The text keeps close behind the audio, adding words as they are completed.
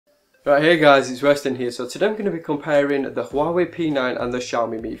Right, hey guys, it's Weston here. So today I'm going to be comparing the Huawei P9 and the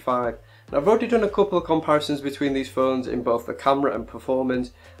Xiaomi Mi 5. Now I've already done a couple of comparisons between these phones in both the camera and performance,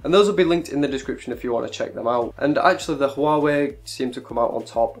 and those will be linked in the description if you want to check them out. And actually the Huawei seemed to come out on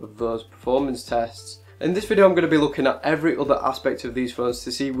top of those performance tests. In this video I'm going to be looking at every other aspect of these phones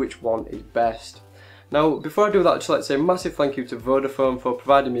to see which one is best. Now, before I do that, I'd just like to say a massive thank you to Vodafone for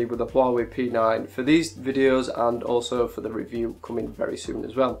providing me with a Huawei P9 for these videos and also for the review coming very soon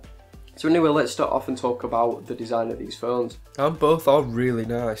as well. So anyway, let's start off and talk about the design of these phones. And both are really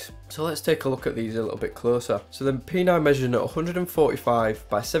nice. So let's take a look at these a little bit closer. So the P9 measuring at 145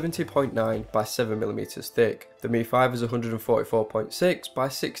 by 70.9 by 7mm thick. The Mi 5 is 144.6 by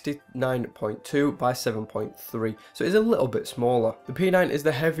 69.2 by 7.3. So it's a little bit smaller. The P9 is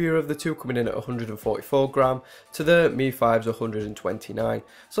the heavier of the two, coming in at 144 gram to the Mi 5's 129.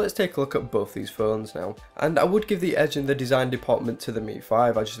 So let's take a look at both these phones now. And I would give the edge in the design department to the Mi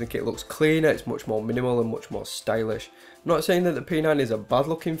 5. I just think it looks cleaner, it's much more minimal and much more stylish. I'm not saying that the P9 is a bad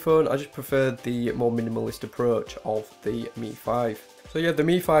looking phone, I just prefer the more minimalist approach of the Mi 5. So yeah, the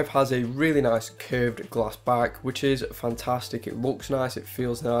Mi 5 has a really nice curved glass back, which is fantastic. It looks nice, it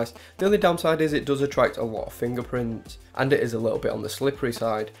feels nice. The only downside is it does attract a lot of fingerprints, and it is a little bit on the slippery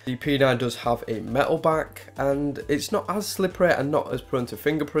side. The P9 does have a metal back, and it's not as slippery and not as prone to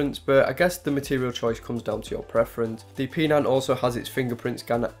fingerprints, but I guess the material choice comes down to your preference. The P9 also has its fingerprint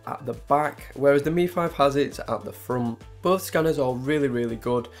scanner at the back, whereas the Mi 5 has it at the front. Both scanners are really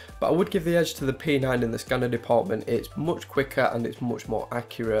good, but I would give the edge to the P9 in the scanner department. It's much quicker and it's much more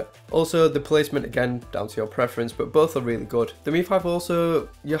accurate. Also, the placement, again, down to your preference, but both are really good. The Mi 5 also,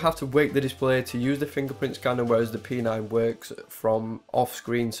 you have to wake the display to use the fingerprint scanner, whereas the P9 works from off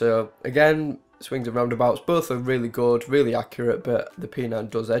screen. So again, swings and roundabouts, both are really good, really accurate, but the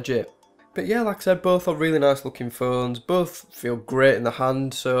P9 does edge it. But yeah, like I said, both are really nice looking phones, both feel great in the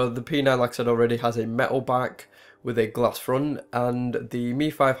hand. So the P9, like I said already, has a metal back with a glass front, and the Mi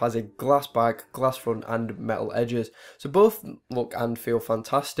 5 has a glass back, glass front and metal edges. So both look and feel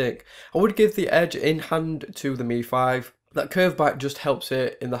fantastic. I would give the edge in hand to the Mi 5. That curved back just helps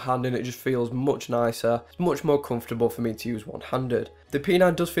it in the hand and it just feels much nicer. It's much more comfortable for me to use one-handed. The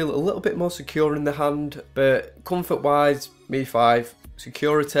P9 does feel a little bit more secure in the hand, but comfort wise, Mi 5,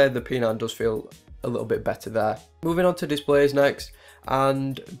 security, the P9 does feel a little bit better there. Moving on to displays next,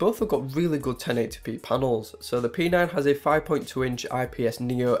 and both have got really good 1080p panels. So the P9 has a 5.2 inch IPS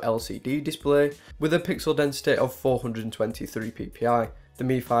Neo LCD display with a pixel density of 423 ppi. The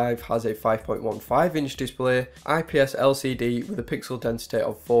Mi 5 has a 5.15 inch display, IPS LCD with a pixel density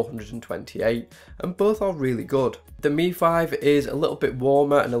of 428, and both are really good. The Mi 5 is a little bit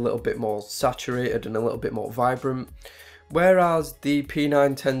warmer and a little bit more saturated and a little bit more vibrant, whereas the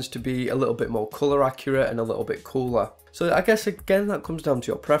P9 tends to be a little bit more colour accurate and a little bit cooler. So I guess again that comes down to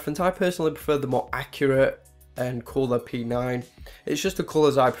your preference. I personally prefer the more accurate and cooler P9. It's just the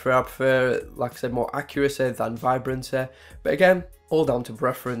colours I prefer. I prefer, like I said, more accuracy than vibrancy. But again, all down to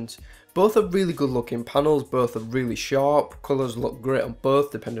preference. Both are really good looking panels, both are really sharp. Colours look great on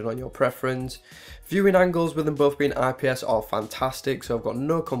both depending on your preference. Viewing angles with them both being IPS are fantastic, so I've got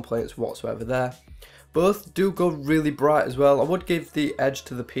no complaints whatsoever there. Both do go really bright as well. I would give the edge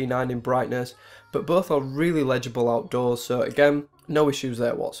to the P9 in brightness, but both are really legible outdoors, so again, no issues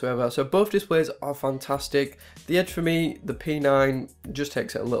there whatsoever. So both displays are fantastic. The edge for me, the P9 just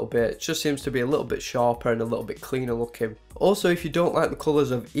takes it a little bit. It just seems to be a little bit sharper and a little bit cleaner looking. Also, if you don't like the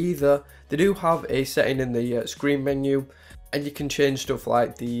colours of either, they do have a setting in the screen menu, and you can change stuff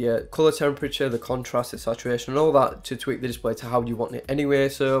like the colour temperature, the contrast, the saturation and all that to tweak the display to how you want it anyway.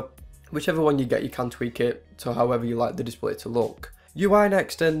 So whichever one you get, you can tweak it to however you like the display to look. UI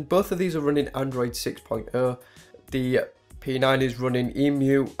next, and both of these are running Android 6.0. The P9 is running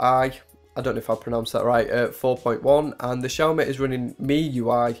EMUI, I don't know if I pronounced that right, 4.1, and the Xiaomi is running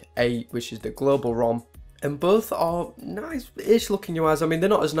MIUI 8, which is the global ROM. And both are nice-ish looking UIs. I mean, they're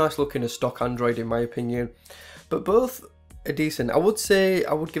not as nice looking as stock Android in my opinion, but both are decent. I would say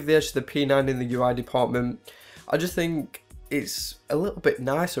I would give the edge to the P9 in the UI department. I just think it's a little bit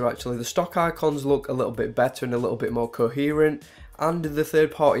nicer actually. The stock icons look a little bit better and a little bit more coherent, and the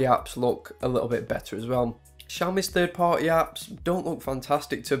third-party apps look a little bit better as well. Xiaomi's third-party apps don't look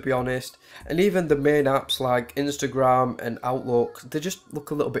fantastic, to be honest, and even the main apps like Instagram and Outlook, they just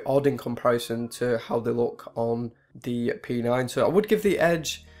look a little bit odd in comparison to how they look on the P9. So I would give the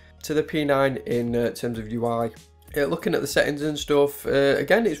edge to the P9 in terms of UI. Looking at the settings and stuff,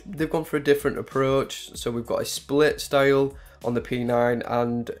 again, they've gone for a different approach. So we've got a split style on the P9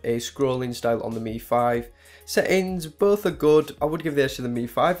 and a scrolling style on the Mi 5. Settings, both are good. I would give the edge to the Mi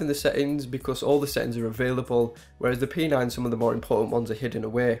 5 in the settings because all the settings are available, whereas the P9, some of the more important ones are hidden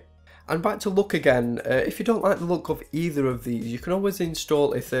away. And back to look again, if you don't like the look of either of these, you can always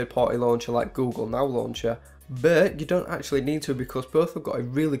install a third-party launcher like Google Now Launcher, but you don't actually need to because both have got a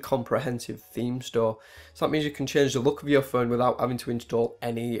really comprehensive theme store. So that means you can change the look of your phone without having to install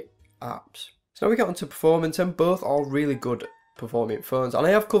any apps. So now we get onto performance, and both are really good performing phones, and I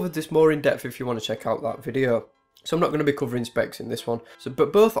have covered this more in depth if you want to check out that video. So I'm not going to be covering specs in this one.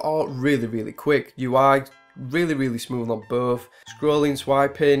 But both are really quick. UI really smooth on both. Scrolling,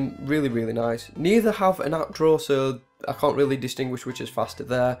 swiping, really nice. Neither have an app drawer, so I can't really distinguish which is faster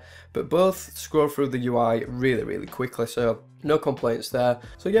there, but both scroll through the UI really quickly, so no complaints there.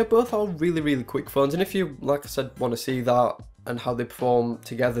 So yeah, both are really quick phones, and if you, like I said, want to see that and how they perform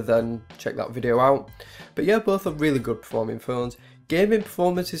together, then check that video out. But yeah, both are really good performing phones. Gaming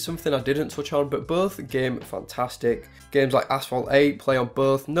performance is something I didn't touch on, but both game fantastic. Games like Asphalt 8 play on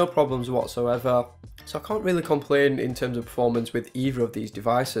both, no problems whatsoever. So I can't really complain in terms of performance with either of these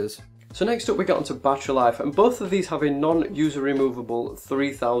devices. So next up we get onto battery life, and both of these have a non-user removable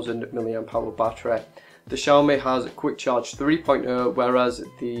 3000 mAh battery. The Xiaomi has quick charge 3.0, whereas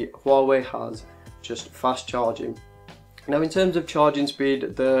the Huawei has just fast charging. Now in terms of charging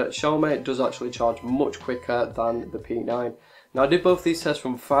speed, the Xiaomi does actually charge much quicker than the P9. Now I did both these tests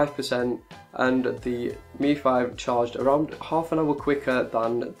from 5%, and the Mi5 charged around half an hour quicker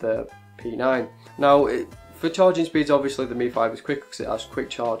than the P9. Now for charging speeds, obviously the Mi5 is quicker because it has quick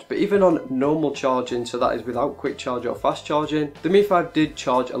charge, but even on normal charging, so that is without quick charge or fast charging, the Mi5 did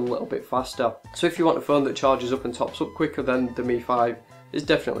charge a little bit faster. So if you want a phone that charges up and tops up quicker, then the Mi5 is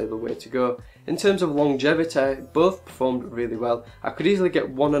definitely the way to go. In terms of longevity, both performed really well. I could easily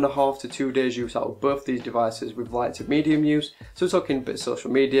get 1.5 to 2 days use out of both these devices with light to medium use, so we're talking a bit of social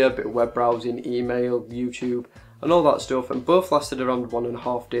media, a bit of web browsing, email, YouTube and all that stuff, and both lasted around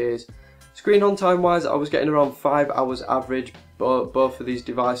 1.5 days. Screen on time wise, I was getting around 5 hours average both of these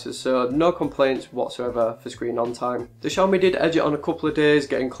devices, so no complaints whatsoever for screen on time. The Xiaomi did edge it on a couple of days,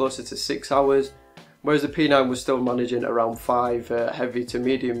 getting closer to 6 hours, whereas the P9 was still managing around 5 heavy to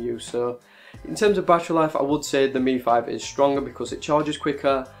medium use. So in terms of battery life, I would say the Mi5 is stronger because it charges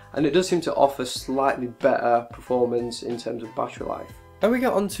quicker, and it does seem to offer slightly better performance in terms of battery life. Then we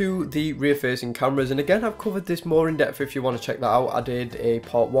get onto the rear facing cameras, and again I've covered this more in depth if you want to check that out. I did a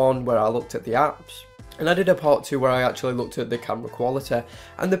part 1 where I looked at the apps, and I did a part 2 where I actually looked at the camera quality,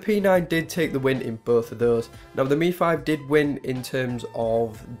 and the P9 did take the win in both of those. Now the Mi5 did win in terms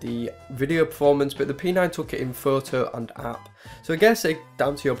of the video performance, but the P9 took it in photo and app. So I guess it's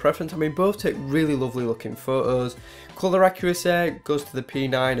down to your preference. I mean, both take really lovely looking photos. Colour accuracy goes to the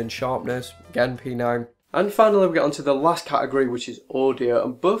P9, and sharpness, again P9. And finally we get onto the last category, which is audio,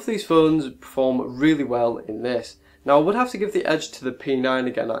 and both these phones perform really well in this. Now I would have to give the edge to the P9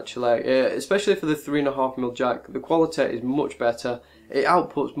 again actually, especially for the 3.5mm jack. The quality is much better, it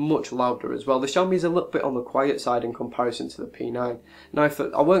outputs much louder as well. The Xiaomi is a little bit on the quiet side in comparison to the P9. Now if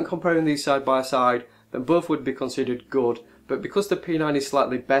I weren't comparing these side by side, then both would be considered good, but because the P9 is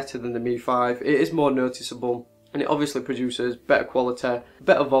slightly better than the Mi5, it is more noticeable, and it obviously produces better quality,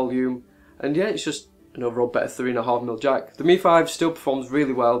 better volume, and yeah, it's just an overall better 3.5mm jack. The Mi5 still performs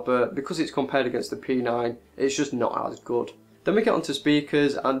really well, but because it's compared against the P9, it's just not as good. Then we get onto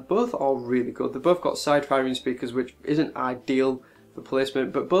speakers, and both are really good. They've both got side firing speakers, which isn't ideal for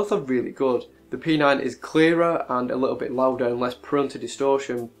placement, but both are really good. The P9 is clearer and a little bit louder and less prone to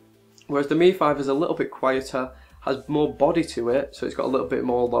distortion, whereas the Mi5 is a little bit quieter, has more body to it, so it's got a little bit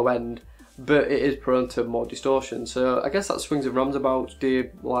more low end, but it is prone to more distortion. So I guess that swings and roundabouts. Do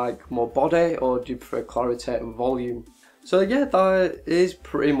you like more body, or do you prefer clarity and volume? So yeah, that is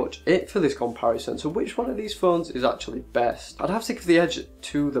pretty much it for this comparison. So which one of these phones is actually best? I'd have to give the edge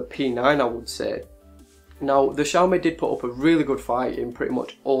to the P9, I would say. Now the Xiaomi did put up a really good fight in pretty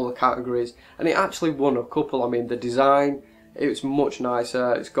much all the categories, and it actually won a couple. I mean, the design, it's much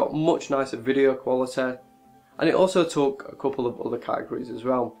nicer, it's got much nicer video quality, and it also took a couple of other categories as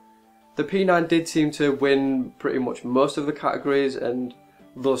well. The P9 did seem to win pretty much most of the categories, and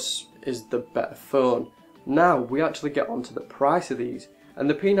thus is the better phone. Now we actually get onto the price of these, and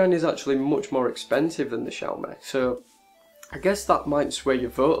the P9 is actually much more expensive than the Xiaomi, so I guess that might sway your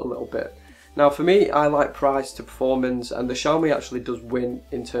vote a little bit. Now for me, I like price to performance, and the Xiaomi actually does win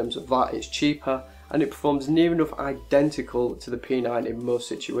in terms of that. It's cheaper and it performs near enough identical to the P9 in most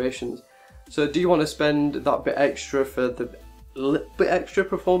situations. So do you want to spend that bit extra for the little bit extra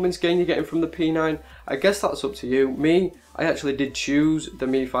performance gain you're getting from the P9? I guess that's up to you. Me, I actually did choose the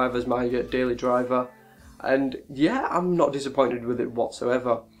Mi5 as my daily driver, and yeah, I'm not disappointed with it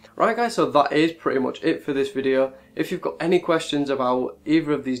whatsoever. Right guys, so that is pretty much it for this video. If you've got any questions about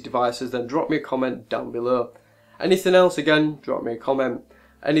either of these devices, then drop me a comment down below. Anything else, again, drop me a comment.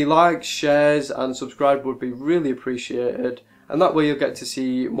 Any likes, shares and subscribe would be really appreciated, and that way you'll get to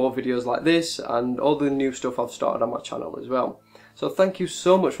see more videos like this and all the new stuff I've started on my channel as well. So thank you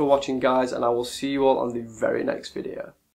so much for watching guys, and I will see you all on the very next video.